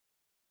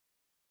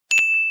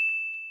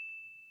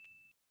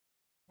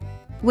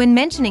When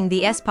mentioning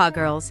the aespa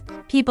girls,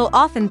 people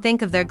often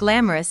think of their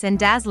glamorous and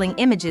dazzling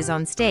images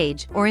on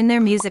stage or in their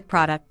music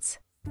products.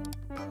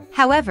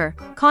 However,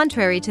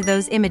 contrary to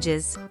those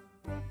images,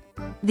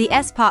 the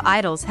aespa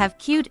idols have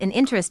cute and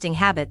interesting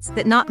habits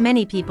that not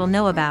many people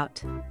know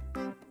about.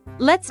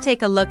 Let's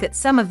take a look at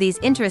some of these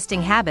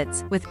interesting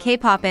habits with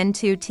Kpop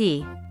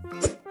N2T.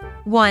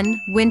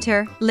 1.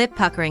 Winter, lip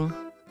puckering.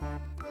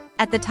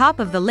 At the top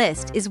of the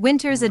list is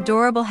Winter's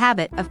adorable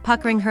habit of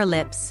puckering her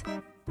lips.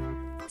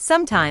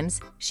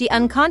 Sometimes, she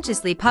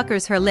unconsciously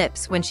puckers her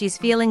lips when she's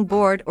feeling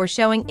bored or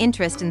showing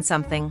interest in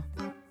something.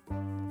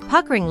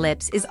 Puckering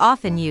lips is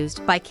often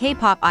used by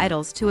K-pop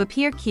idols to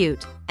appear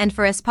cute, and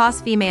for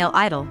aespa's female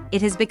idol,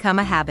 it has become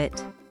a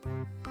habit.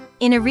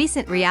 In a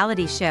recent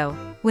reality show,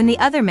 when the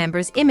other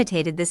members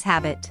imitated this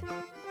habit,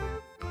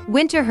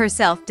 Winter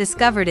herself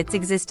discovered its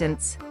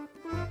existence.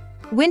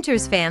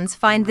 Winter's fans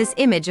find this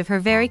image of her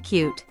very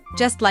cute,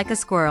 just like a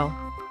squirrel.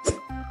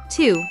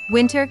 2.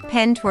 Winter,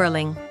 pen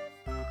twirling.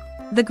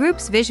 The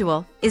group's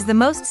visual is the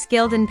most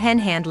skilled in pen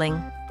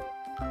handling,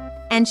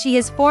 and she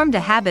has formed a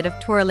habit of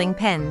twirling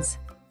pens.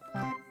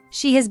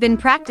 She has been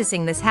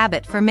practicing this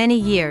habit for many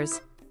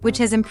years, which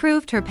has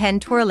improved her pen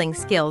twirling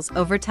skills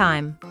over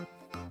time.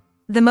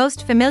 The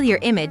most familiar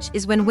image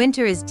is when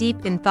Winter is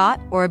deep in thought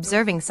or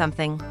observing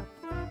something.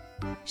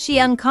 She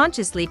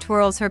unconsciously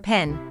twirls her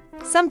pen.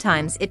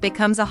 Sometimes it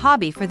becomes a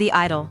hobby for the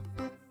idol.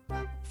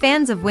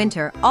 Fans of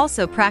Winter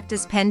also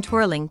practice pen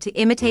twirling to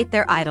imitate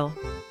their idol.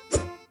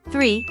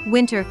 3.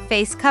 Winter,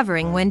 face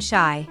covering when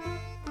shy.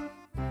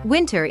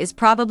 Winter is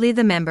probably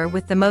the member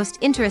with the most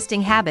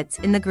interesting habits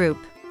in the group.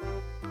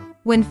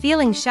 When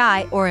feeling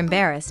shy or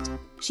embarrassed,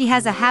 she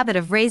has a habit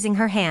of raising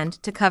her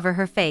hand to cover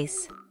her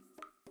face.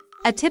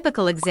 A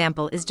typical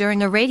example is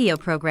during a radio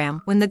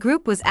program when the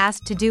group was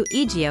asked to do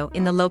Egyo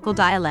in the local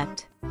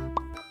dialect.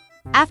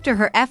 After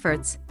her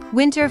efforts,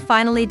 Winter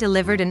finally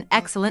delivered an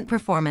excellent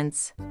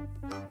performance.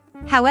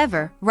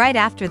 However, right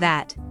after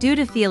that, due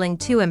to feeling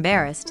too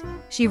embarrassed,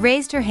 she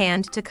raised her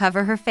hand to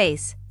cover her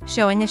face,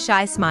 showing a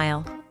shy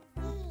smile.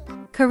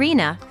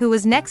 Karina, who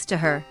was next to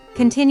her,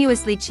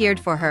 continuously cheered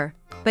for her,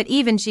 but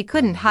even she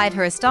couldn't hide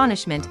her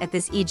astonishment at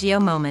this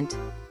Egyo moment.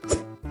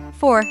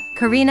 4.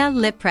 Karina,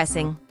 lip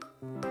pressing.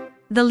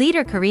 The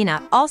leader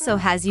Karina also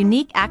has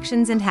unique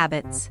actions and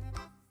habits,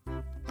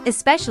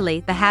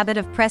 especially the habit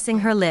of pressing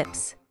her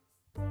lips.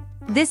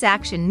 This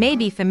action may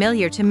be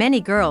familiar to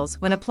many girls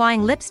when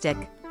applying lipstick,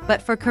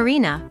 but for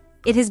Karina,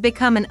 it has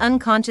become an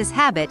unconscious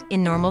habit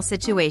in normal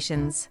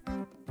situations.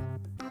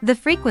 The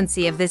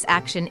frequency of this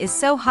action is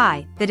so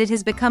high that it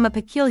has become a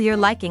peculiar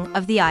liking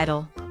of the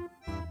idol.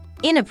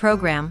 In a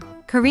program,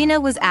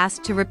 Karina was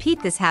asked to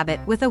repeat this habit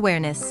with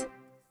awareness.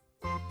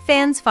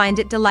 Fans find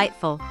it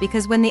delightful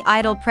because when the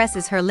idol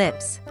presses her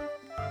lips,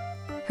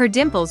 her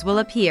dimples will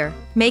appear,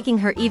 making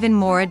her even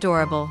more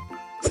adorable.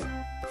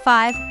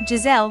 5.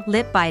 Giselle,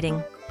 lip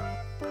biting.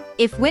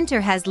 If Winter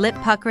has lip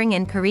puckering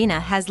and Karina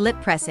has lip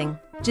pressing,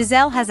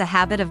 Giselle has a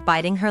habit of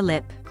biting her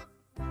lip.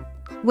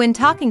 When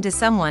talking to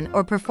someone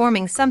or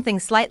performing something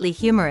slightly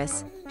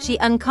humorous, she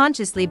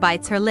unconsciously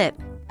bites her lip,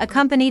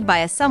 accompanied by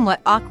a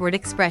somewhat awkward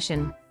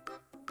expression.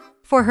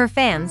 For her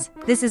fans,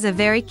 this is a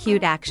very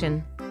cute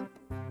action.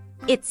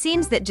 It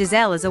seems that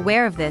Giselle is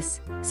aware of this,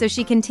 so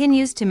she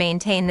continues to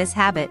maintain this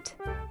habit.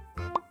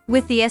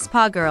 With the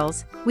aespa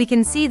girls, we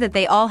can see that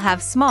they all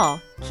have small,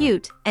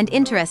 cute, and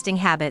interesting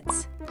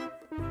habits.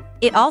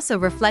 It also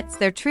reflects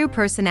their true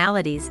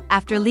personalities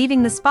after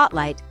leaving the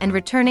spotlight and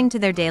returning to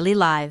their daily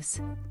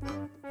lives.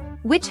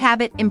 Which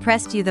habit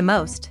impressed you the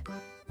most?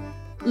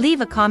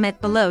 Leave a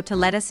comment below to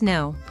let us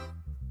know.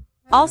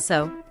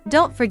 Also,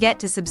 don't forget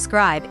to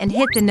subscribe and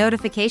hit the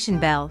notification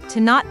bell to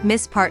not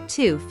miss part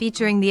 2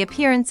 featuring the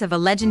appearance of a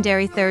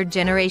legendary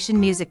third-generation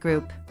music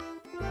group.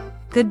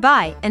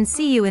 Goodbye and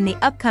see you in the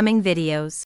upcoming videos.